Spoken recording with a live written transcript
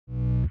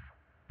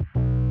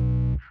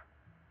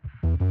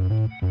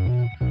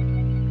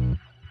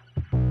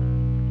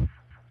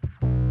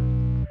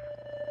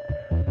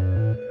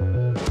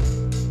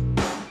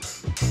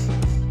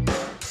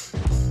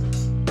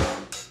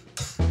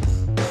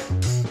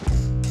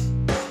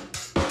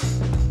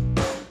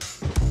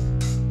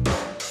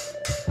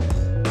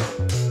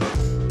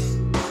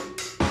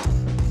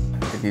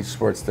think each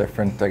sport's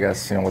different. I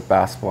guess, you know, with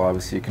basketball,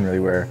 obviously you can really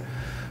wear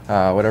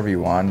whatever you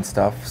want and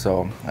stuff.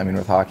 So, I mean,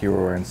 with hockey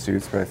we're wearing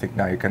suits, but I think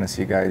now you kind of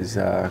see guys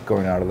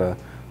going out of the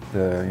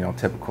you know,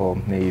 typical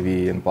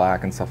navy and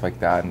black and stuff like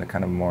that, and the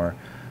kind of more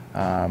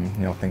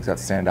you know, things that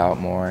stand out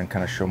more and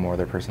kind of show more of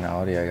their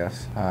personality, I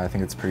guess. I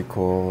think it's pretty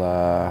cool,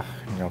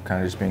 you know,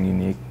 kind of just being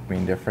unique,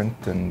 being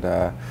different, and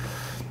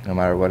no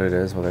matter what it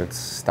is, whether it's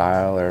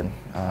style or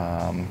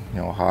you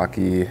know,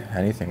 hockey,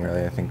 anything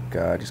really. I think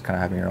just kind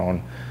of having your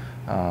own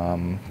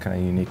kind of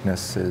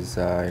uniqueness is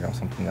you know,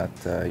 something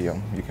that you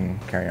know, you can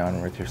carry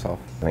on with yourself.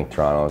 I think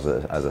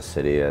Toronto as a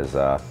city is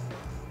a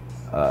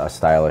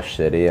stylish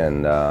city,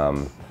 and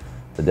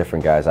the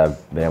different guys I've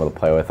been able to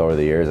play with over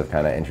the years have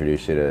kind of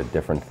introduced you to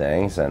different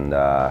things. And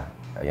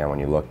again, when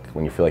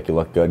you feel like you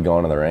look good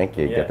going to the rink,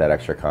 you get that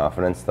extra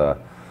confidence to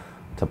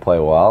play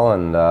well,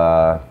 and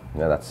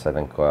yeah, that's, I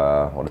think,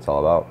 what it's all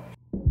about.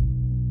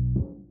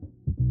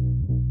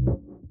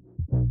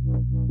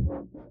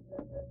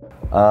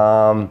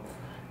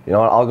 You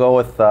know what, I'll go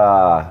with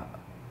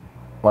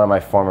one of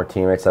my former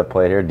teammates that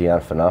played here,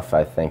 Dion Phaneuf.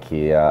 I think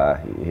he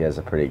has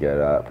a pretty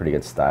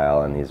good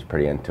style, and he's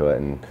pretty into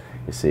it. And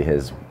you see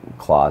his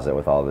closet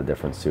with all the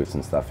different suits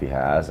and stuff he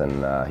has,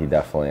 and he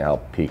definitely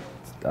helped pique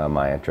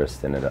my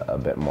interest in it a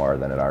bit more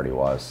than it already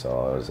was.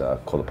 So it was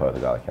cool to play with a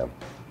guy like him.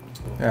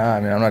 Yeah, I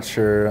mean, I'm not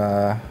sure,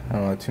 I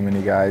don't know too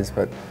many guys,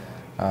 but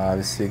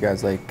obviously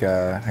guys like,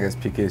 I guess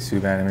PK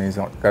Subban, I mean, he's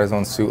got his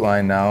own suit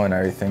line now and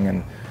everything,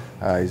 and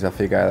he's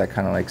definitely a guy that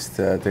kind of likes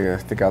to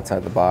think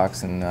outside the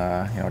box and,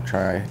 you know,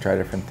 try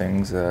different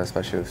things,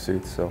 especially with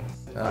suits, so.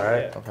 All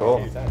right, cool.